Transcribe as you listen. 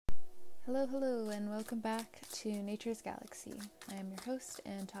Hello, hello, and welcome back to Nature's Galaxy. I am your host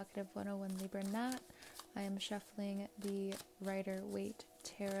and Talkative 101 Libra Nat. I am shuffling the Rider-Waite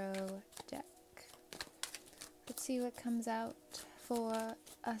Tarot deck. Let's see what comes out for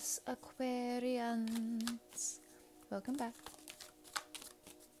us Aquarians. Welcome back.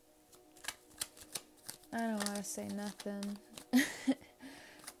 I don't want to say nothing.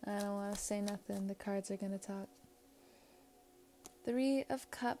 The cards are going to talk. Three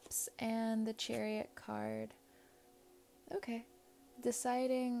of Cups and the Chariot card. Okay.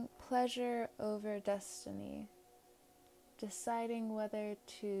 Deciding pleasure over destiny. Deciding whether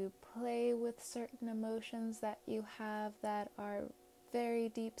to play with certain emotions that you have that are very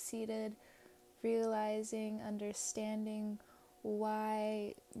deep-seated. Realizing, understanding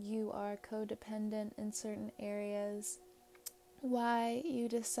why you are codependent in certain areas. Why you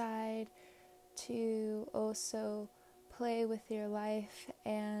decide to also play with your life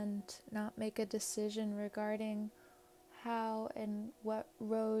and not make a decision regarding how and what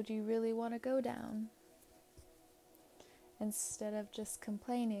road you really want to go down, instead of just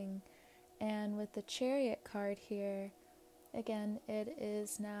complaining. And with the Chariot card here, again, it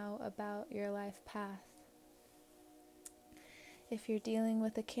is now about your life path. If you're dealing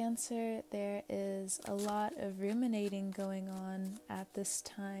with a Cancer, there is a lot of ruminating going on at this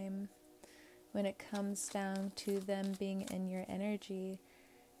time when it comes down to them being in your energy.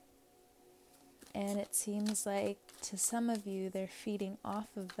 And it seems like to some of you, they're feeding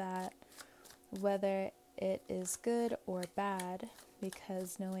off of that, whether it is good or bad,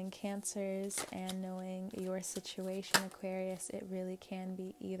 because knowing Cancers and knowing your situation, Aquarius, it really can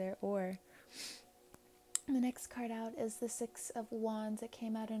be either or. The next card out is the Six of Wands. It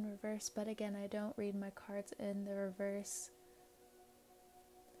came out in reverse, but again, I don't read my cards in the reverse.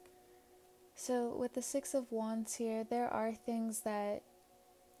 So with the Six of Wands here, there are things that,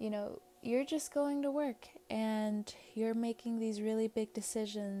 you're just going to work and you're making these really big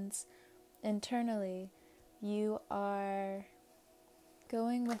decisions internally. You are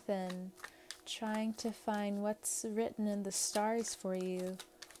going within, trying to find what's written in the stars for you,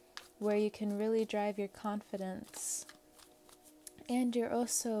 where you can really drive your confidence. And you're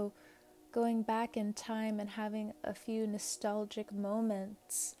also going back in time and having a few nostalgic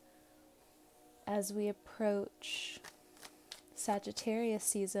moments as we approach Sagittarius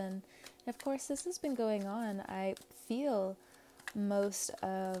season. And of course, this has been going on, I feel, most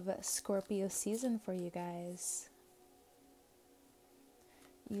of Scorpio season for you guys.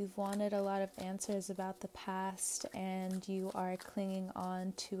 You've wanted a lot of answers about the past, and you are clinging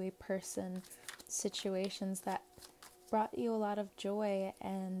on to a person, situations that brought you a lot of joy,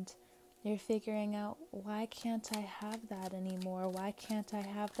 and you're figuring out, why can't I have that anymore? Why can't I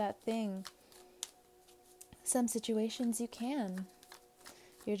have that thing? Some situations you can.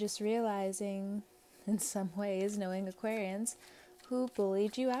 You're just realizing, in some ways, knowing Aquarians, who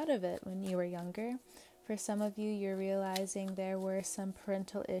bullied you out of it when you were younger. For some of you, you're realizing there were some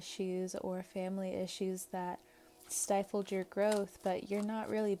parental issues or family issues that stifled your growth, but you're not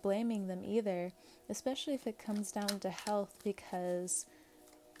really blaming them either, especially if it comes down to health, because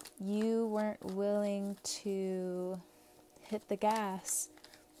you weren't willing to hit the gas.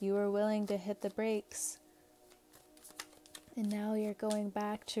 You were willing to hit the brakes. And now you're going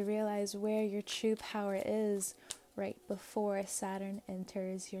back to realize where your true power is right before Saturn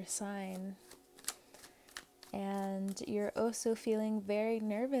enters your sign. And you're also feeling very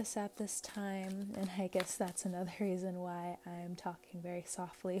nervous at this time. And I guess that's another reason why I'm talking very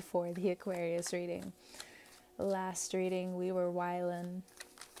softly for the Aquarius reading. Last reading, we were wildin'.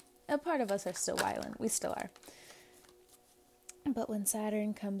 A part of us are still wildin'. We still are. But when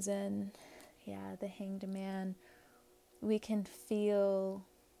Saturn comes in, the Hanged Man, we can feel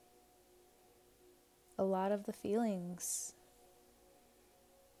a lot of the feelings.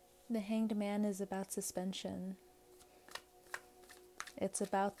 The Hanged Man is about suspension. It's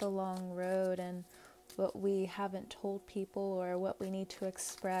about the long road and what we haven't told people or what we need to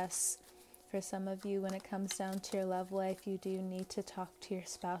express. For some of you, when it comes down to your love life, you do need to talk to your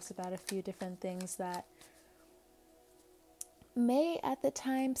spouse about a few different things that may at the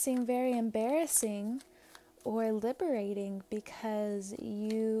time seem very embarrassing or liberating, because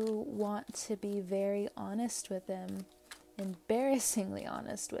you want to be very honest with them, embarrassingly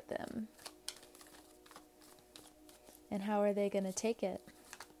honest with them. And how are they going to take it?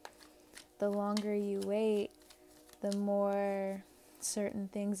 The longer you wait, the more certain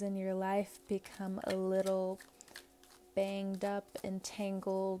things in your life become a little banged up,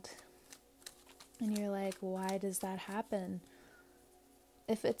 entangled, and you're like, why does that happen?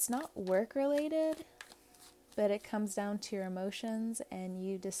 If it's not work related, but it comes down to your emotions and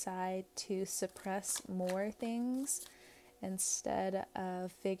you decide to suppress more things instead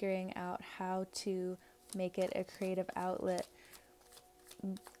of figuring out how to make it a creative outlet.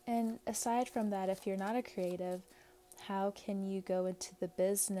 And aside from that, if you're not a creative, how can you go into the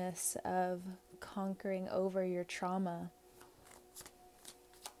business of conquering over your trauma?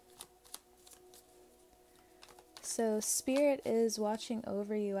 So Spirit is watching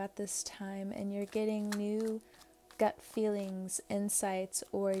over you at this time, and you're getting new gut feelings, insights,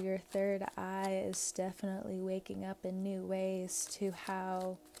 or your third eye is definitely waking up in new ways to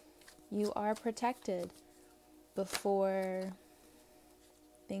how you are protected before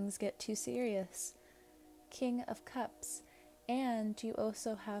things get too serious. King of Cups. And you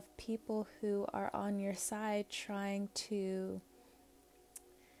also have people who are on your side trying to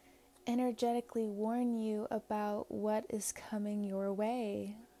energetically warn you about what is coming your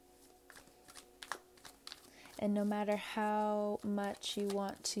way. And no matter how much you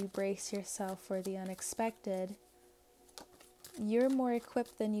want to brace yourself for the unexpected, you're more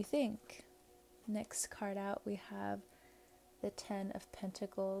equipped than you think. Next card out, we have the Ten of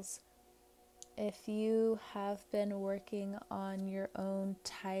Pentacles. If you have been working on your own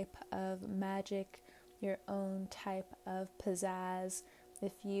type of magic, your own type of pizzazz,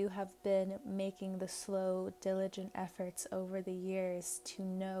 if you have been making the slow, diligent efforts over the years to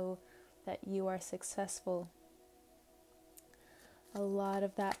know that you are successful, a lot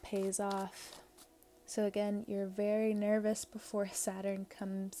of that pays off. So again, you're very nervous before Saturn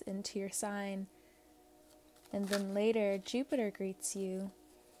comes into your sign. And then later, Jupiter greets you.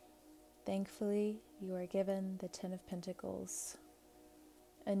 Thankfully, you are given the Ten of Pentacles.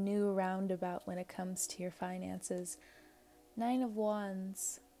 A new roundabout when it comes to your finances. Nine of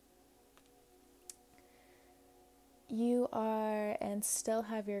Wands. You are and still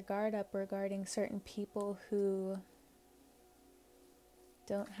have your guard up regarding certain people who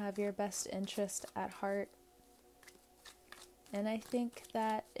don't have your best interest at heart. And I think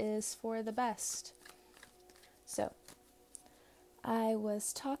that is for the best. So, I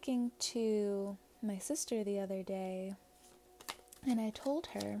was talking to my sister the other day, and I told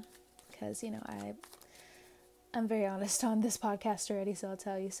her, because, I'm very honest on this podcast already, so I'll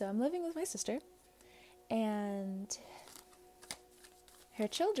tell you. So I'm living with my sister and her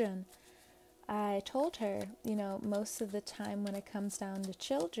children. I told her, most of the time when it comes down to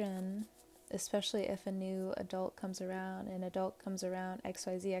children, especially if a new adult comes around,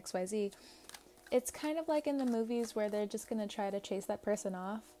 XYZ, XYZ, it's kind of like in the movies where they're just going to try to chase that person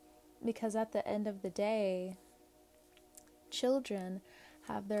off, because at the end of the day, children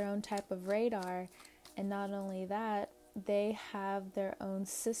have their own type of radar, and not only that, they have their own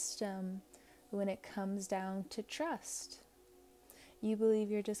system when it comes down to trust. You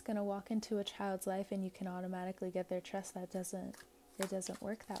believe you're just going to walk into a child's life and you can automatically get their trust. It doesn't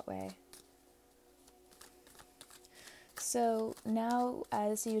work that way. So now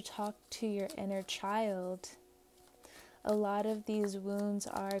as you talk to your inner child, a lot of these wounds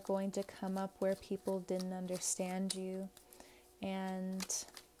are going to come up where people didn't understand you and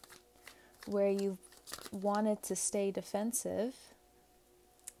where you wanted to stay defensive.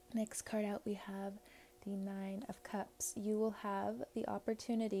 Next card out, we have the Nine of Cups. You will have the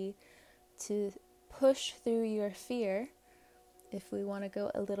opportunity to push through your fear. If we want to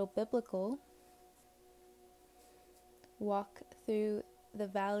go a little biblical, walk through the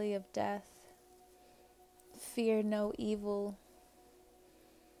valley of death, fear no evil.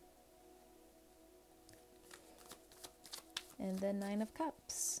 And then Nine of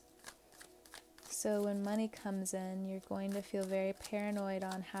Cups. So when money comes in, you're going to feel very paranoid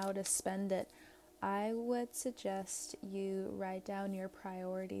on how to spend it. I would suggest you write down your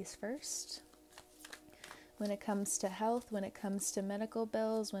priorities first. When it comes to health, when it comes to medical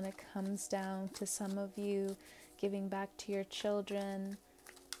bills, when it comes down to some of you giving back to your children,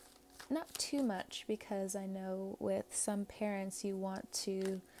 not too much, because I know with some parents you want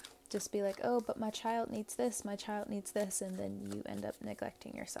to just be like, oh, but my child needs this, and then you end up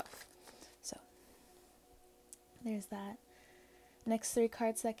neglecting yourself. So there's that. Next three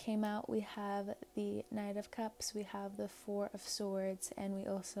cards that came out, we have the Knight of Cups, we have the Four of Swords, and we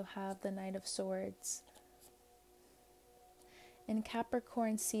also have the Knight of Swords. In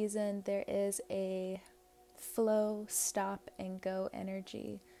Capricorn season, there is a flow, stop, and go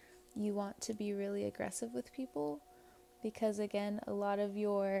energy. You want to be really aggressive with people because, again, a lot of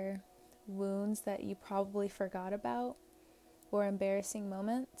your wounds that you probably forgot about or embarrassing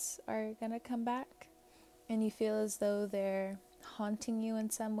moments are going to come back, and you feel as though they're haunting you in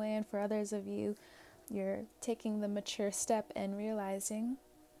some way. And for others of you, you're taking the mature step and realizing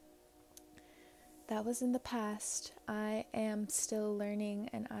that was in the past. I am still learning,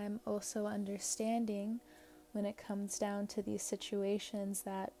 and I'm also understanding when it comes down to these situations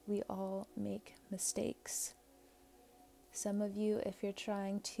that we all make mistakes. Some of you, if you're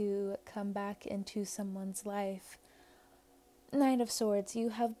trying to come back into someone's life, Knight of Swords,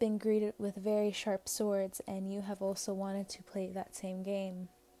 you have been greeted with very sharp swords, and you have also wanted to play that same game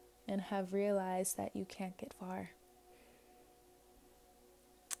and have realized that you can't get far.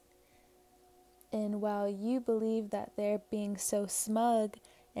 And while you believe that they're being so smug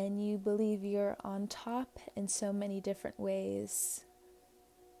and you believe you're on top in so many different ways,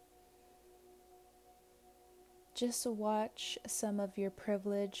 just watch some of your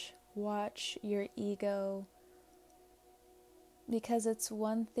privilege, watch your ego, because it's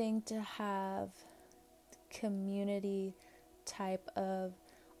one thing to have community type of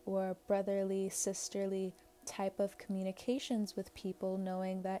or brotherly, sisterly type of communications with people,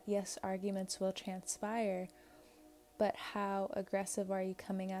 knowing that yes, arguments will transpire, but how aggressive are you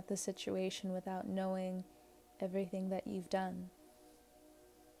coming at the situation without knowing everything that you've done?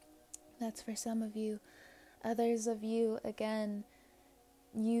 That's for some of you. Others of you, again,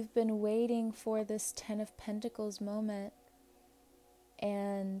 you've been waiting for this Ten of Pentacles moment,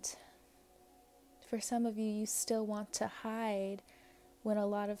 and for some of you, you still want to hide when a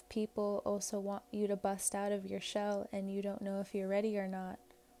lot of people also want you to bust out of your shell and you don't know if you're ready or not.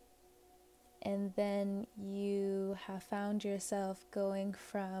 And then you have found yourself going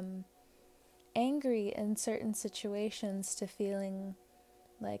from angry in certain situations to feeling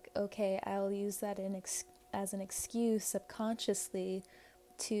like, okay, I'll use that as an excuse subconsciously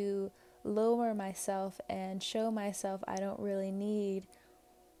to lower myself and show myself I don't really need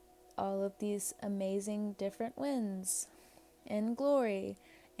all of these amazing different wins and glory,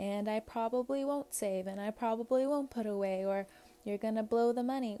 and I probably won't save, and I probably won't put away, or you're going to blow the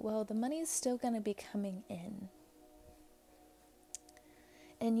money. Well, the money is still going to be coming in.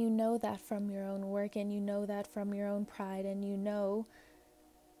 And you know that from your own work, and you know that from your own pride, and you know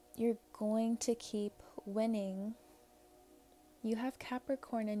you're going to keep winning. You have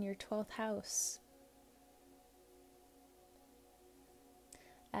Capricorn in your 12th house.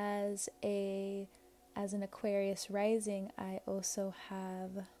 As an Aquarius rising, I also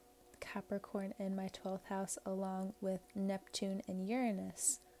have Capricorn in my 12th house along with Neptune and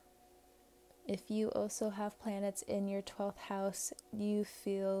Uranus. If you also have planets in your 12th house, you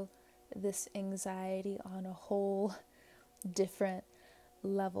feel this anxiety on a whole different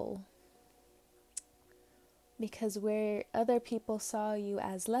level. Because where other people saw you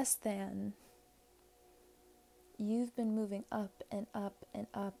as less than, you've been moving up and up and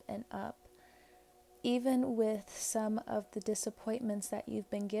up and up. Even with some of the disappointments that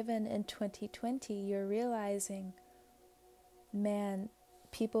you've been given in 2020, you're realizing, man,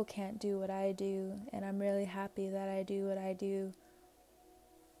 people can't do what I do, and I'm really happy that I do what I do.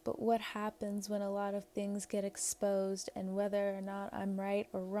 But what happens when a lot of things get exposed, and whether or not I'm right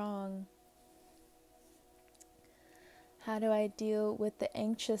or wrong? How do I deal with the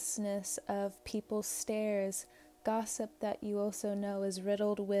anxiousness of people's stares, gossip that you also know is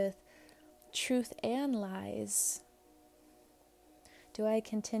riddled with truth and lies? Do I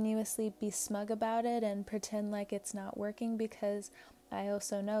continuously be smug about it and pretend like it's not working, because I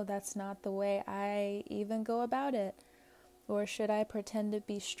also know that's not the way I even go about it? Or should I pretend to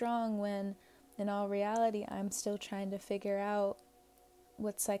be strong when in all reality I'm still trying to figure out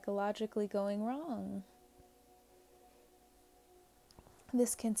what's psychologically going wrong?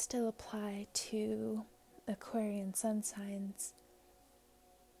 This can still apply to Aquarian sun signs.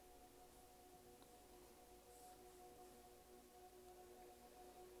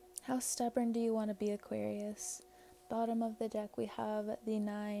 How stubborn do you want to be, Aquarius? Bottom of the deck, we have the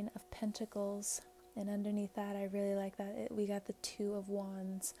Nine of Pentacles. And underneath that, I really like that. We got the Two of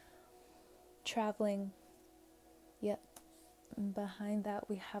Wands. Traveling. Yep. And behind that,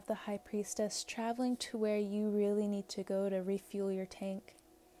 we have the High Priestess. Traveling to where you really need to go to refuel your tank.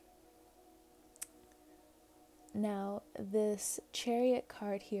 Now, this Chariot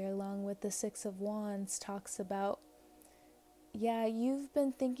card here, along with the Six of Wands, talks about, yeah, you've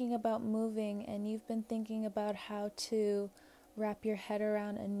been thinking about moving, and you've been thinking about how to wrap your head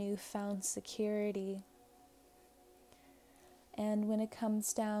around a newfound security. And when it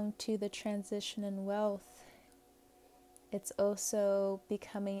comes down to the transition in wealth, it's also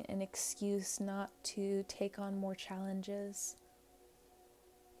becoming an excuse not to take on more challenges.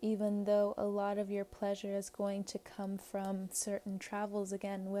 Even though a lot of your pleasure is going to come from certain travels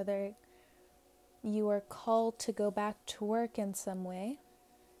again, whether you are called to go back to work in some way,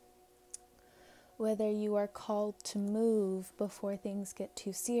 whether you are called to move before things get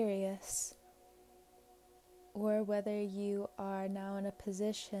too serious, or whether you are now in a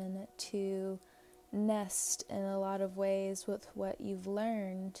position to nest in a lot of ways with what you've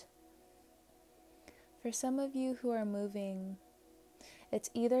learned. For some of you who are moving, it's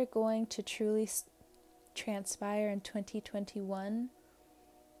either going to truly transpire in 2021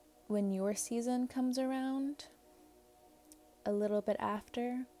 when your season comes around, a little bit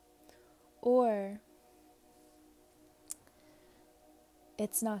after, or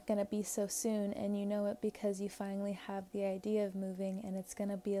it's not going to be so soon, and you know it because you finally have the idea of moving, and it's going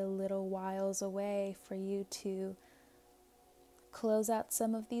to be a little whiles away for you to close out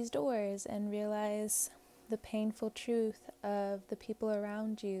some of these doors and realize the painful truth of the people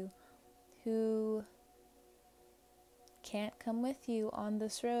around you who can't come with you on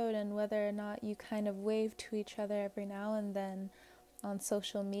this road, and whether or not you kind of wave to each other every now and then on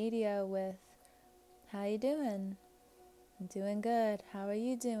social media with, "How you doing?" "I'm doing good. How are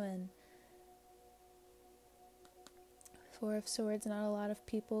you doing?" Four of Swords, not a lot of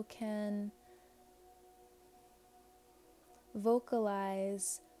people can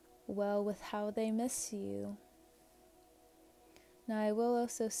vocalize well with how they miss you. Now, I will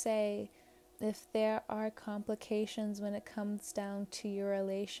also say, if there are complications when it comes down to your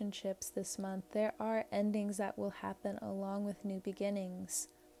relationships this month, there are endings that will happen along with new beginnings.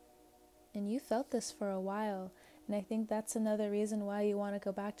 And you felt this for a while, and I think that's another reason why you want to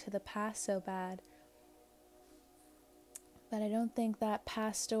go back to the past so bad. But I don't think that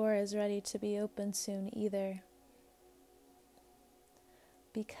past door is ready to be opened soon either,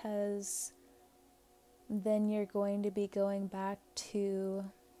 because then you're going to be going back to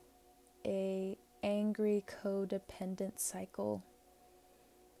a angry codependent cycle,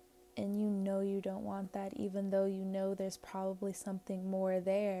 and you know you don't want that, even though you know there's probably something more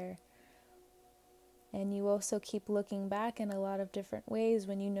there. And you also keep looking back in a lot of different ways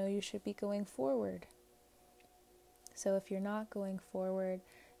when you know you should be going forward. So if you're not going forward,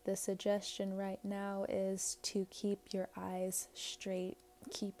 the suggestion right now is to keep your eyes straight,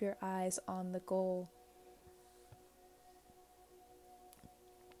 keep your eyes on the goal.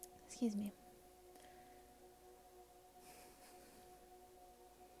 Excuse me.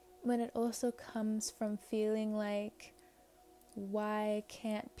 When it also comes from feeling like, why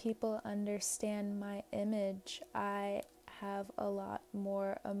can't people understand my image? I have a lot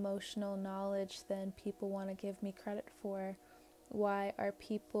more emotional knowledge than people want to give me credit for. Why are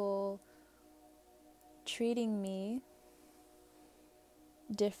people treating me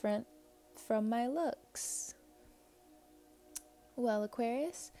different from my looks? Well,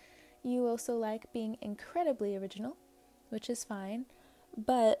 Aquarius, you also like being incredibly original, which is fine,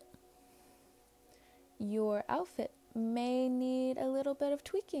 but your outfit may need a little bit of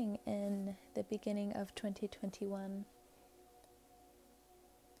tweaking in the beginning of 2021.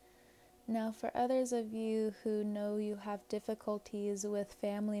 Now, for others of you who know you have difficulties with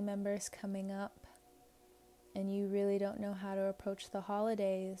family members coming up, and you really don't know how to approach the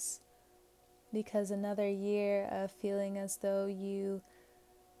holidays, because another year of feeling as though you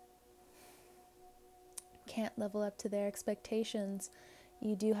can't level up to their expectations,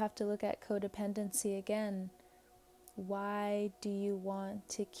 you do have to look at codependency again. Why do you want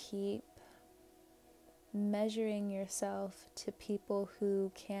to keep measuring yourself to people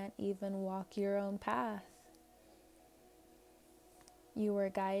who can't even walk your own path? You are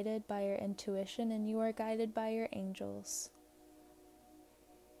guided by your intuition, and you are guided by your angels.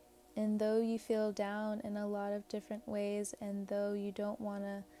 And though you feel down in a lot of different ways, and though you don't want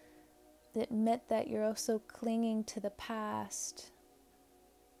to admit that you're also clinging to the past,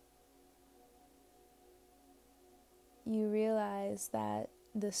 you realize that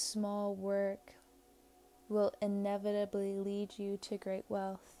the small work will inevitably lead you to great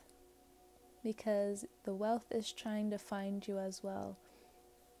wealth, because the wealth is trying to find you as well.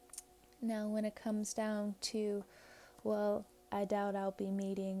 Now, when it comes down to, well, I doubt I'll be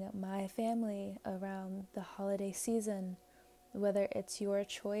meeting my family around the holiday season, whether it's your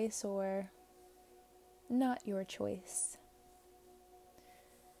choice or not your choice.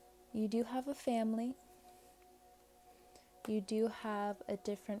 You do have a family. You do have a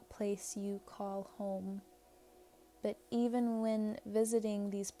different place you call home. But even when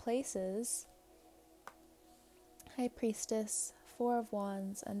visiting these places, High Priestess, Four of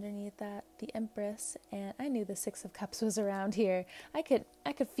Wands, underneath that, the Empress, and I knew the Six of Cups was around here. I could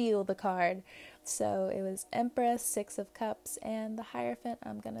feel the card. So it was Empress, Six of Cups, and the Hierophant.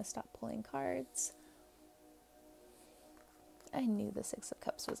 I'm going to stop pulling cards. I knew the Six of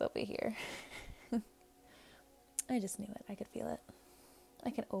Cups was over here. I just knew it. I could feel it. I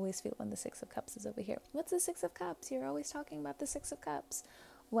can always feel when the Six of Cups is over here. What's the Six of Cups? You're always talking about the Six of Cups.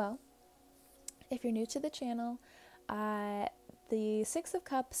 Well, If you're new to the channel, the Six of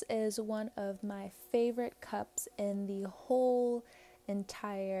Cups is one of my favorite cups in the whole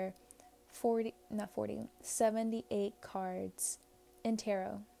entire 78 cards in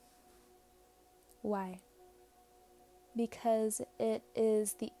tarot. Why? Because it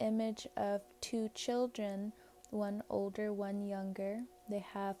is the image of two children, one older, one younger. They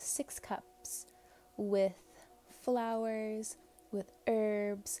have 6 cups with flowers, with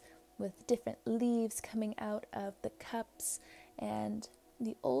herbs, with different leaves coming out of the cups, and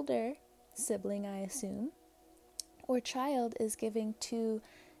the older sibling, I assume, or child, is giving to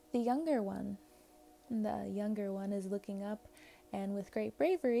the younger one. The younger one is looking up and with great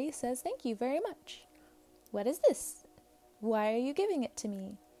bravery says, "Thank you very much. What is this? Why are you giving it to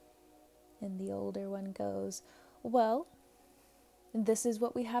me?" And the older one goes, "Well, this is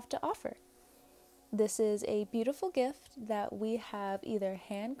what we have to offer. This is a beautiful gift that we have either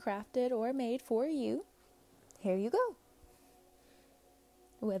handcrafted or made for you. Here you go."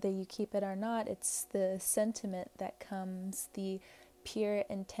 Whether you keep it or not, it's the sentiment that comes, the pure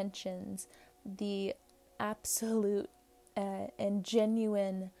intentions, the absolute and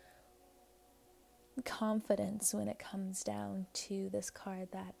genuine confidence when it comes down to this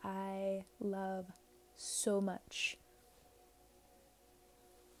card that I love so much.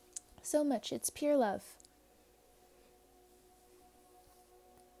 So much. It's pure love.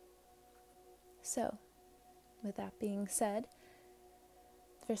 So, with that being said,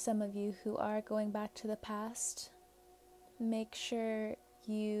 for some of you who are going back to the past, make sure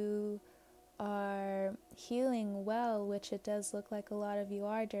you are healing well, which it does look like a lot of you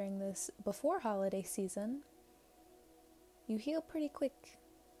are during this before holiday season. You heal pretty quick,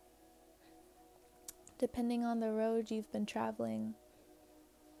 depending on the road you've been traveling,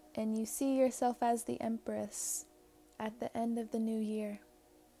 and you see yourself as the Empress at the end of the new year.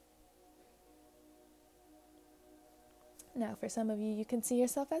 Now, for some of you, you can see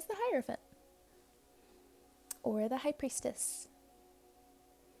yourself as the Hierophant or the High Priestess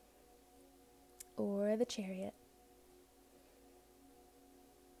or the Chariot.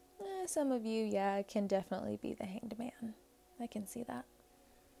 Some of you, can definitely be the Hanged Man. I can see that.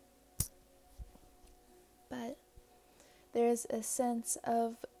 But there's a sense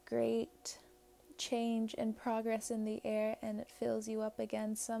of great change and progress in the air, and it fills you up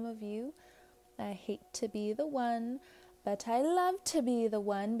again. Some of you, I hate to be the one, but I love to be the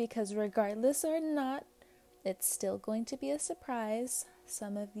one, because regardless or not, it's still going to be a surprise.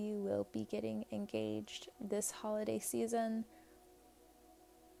 Some of you will be getting engaged this holiday season.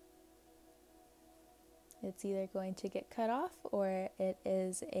 It's either going to get cut off or it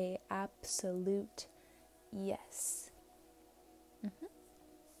is a absolute yes.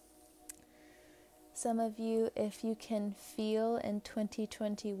 Some of you, if you can feel in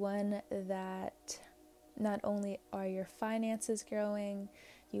 2021 that not only are your finances growing,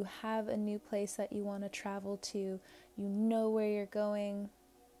 you have a new place that you want to travel to, you know where you're going,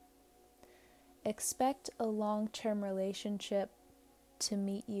 expect a long-term relationship to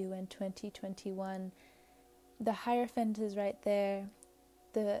meet you in 2021. The Hierophant is right there.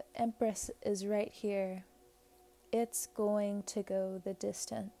 The Empress is right here. It's going to go the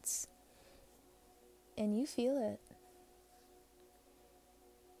distance. And you feel it.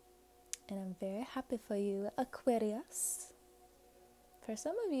 And I'm very happy for you, Aquarius. For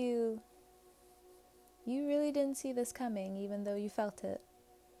some of you, you really didn't see this coming, even though you felt it.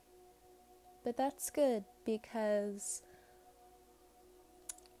 But that's good, because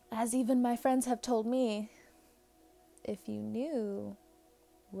as even my friends have told me, if you knew,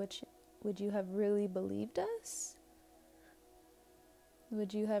 would you have really believed us?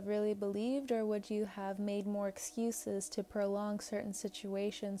 Would you have really believed, or would you have made more excuses to prolong certain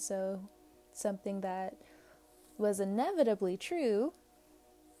situations so something that was inevitably true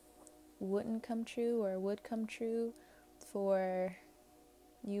wouldn't come true, or would come true for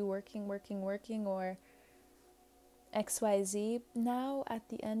you working, or XYZ? Now, at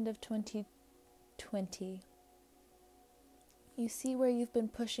the end of 2020, you see where you've been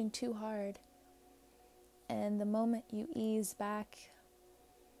pushing too hard, and the moment you ease back,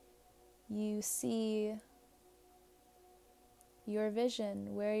 you see your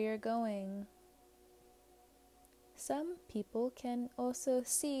vision, where you're going. Some people can also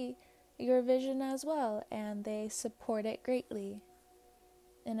see your vision as well, and they support it greatly.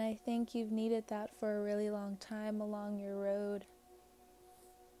 And I think you've needed that for a really long time along your road.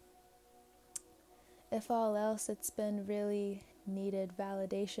 If all else, it's been really needed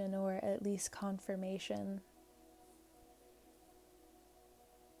validation, or at least confirmation.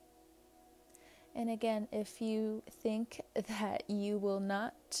 And again, if you think that you will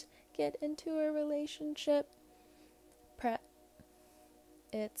not get into a relationship, prep.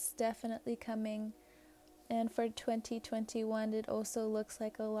 It's definitely coming. And for 2021, it also looks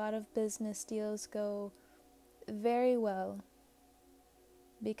like a lot of business deals go very well,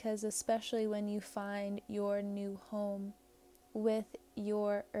 because especially when you find your new home with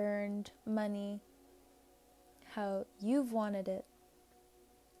your earned money, how you've wanted it,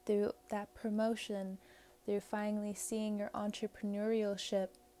 through that promotion, through finally seeing your entrepreneurship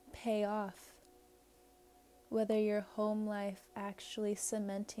pay off, whether your home life actually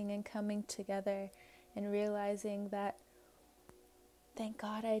cementing and coming together, and realizing that, thank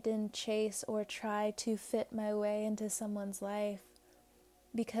God I didn't chase or try to fit my way into someone's life,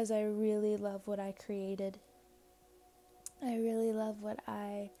 because I really love what I created. I really love what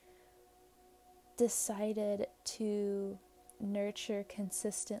I decided to nurture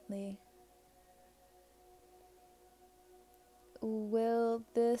consistently. Will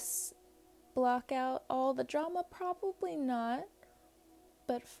this block out all the drama? Probably not.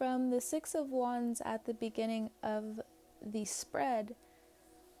 But from the Six of Wands at the beginning of the spread,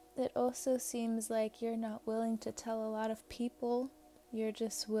 it also seems like you're not willing to tell a lot of people. You're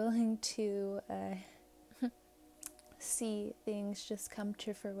just willing to see things just come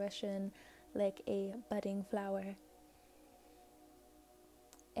to fruition like a budding flower.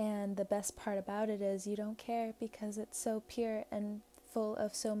 And the best part about it is you don't care, because it's so pure and full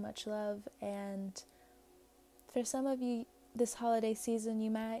of so much love. And for some of you, this holiday season,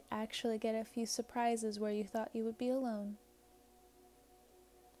 you might actually get a few surprises where you thought you would be alone.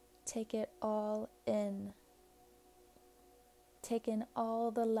 Take it all in. Take in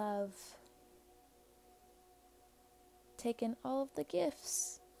all the love. Take in all of the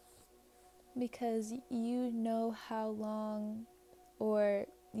gifts. Because you know how long, or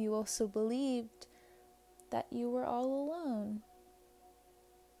you also believed that you were all alone.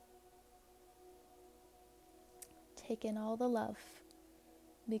 Take in all the love,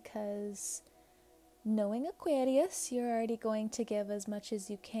 because knowing Aquarius, you're already going to give as much as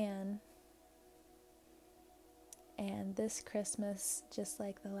you can. And this Christmas, just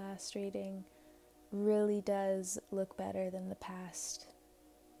like the last reading, really does look better than the past.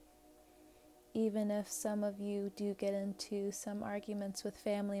 Even if some of you do get into some arguments with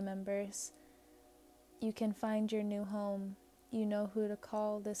family members, you can find your new home. You know who to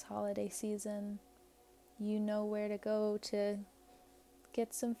call this holiday season. You know where to go to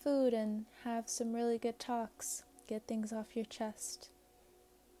get some food and have some really good talks. Get things off your chest.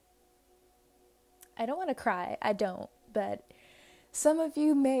 I don't want to cry. I don't. But some of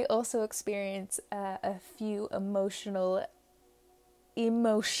you may also experience a few emotional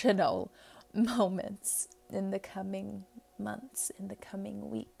moments in the coming months, in the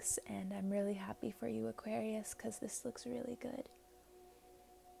coming weeks. And I'm really happy for you, Aquarius, because this looks really good.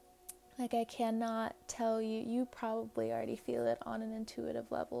 Like, I cannot tell you, you probably already feel it on an intuitive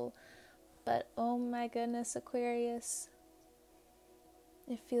level, but oh my goodness, Aquarius,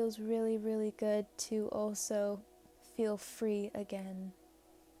 it feels really, really good to also feel free again.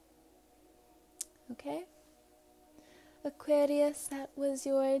 Okay? Aquarius, that was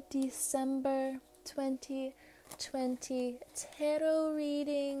your December 2020 tarot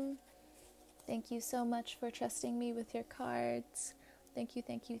reading. Thank you so much for trusting me with your cards. Thank you,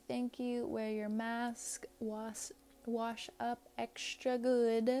 thank you, thank you. Wear your mask. Wash up extra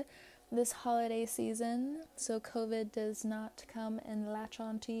good this holiday season so COVID does not come and latch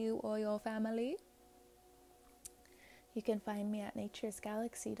on to you or your family. You can find me at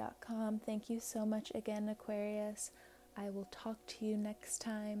naturesgalaxy.com. Thank you so much again, Aquarius. I will talk to you next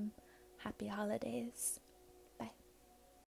time. Happy holidays.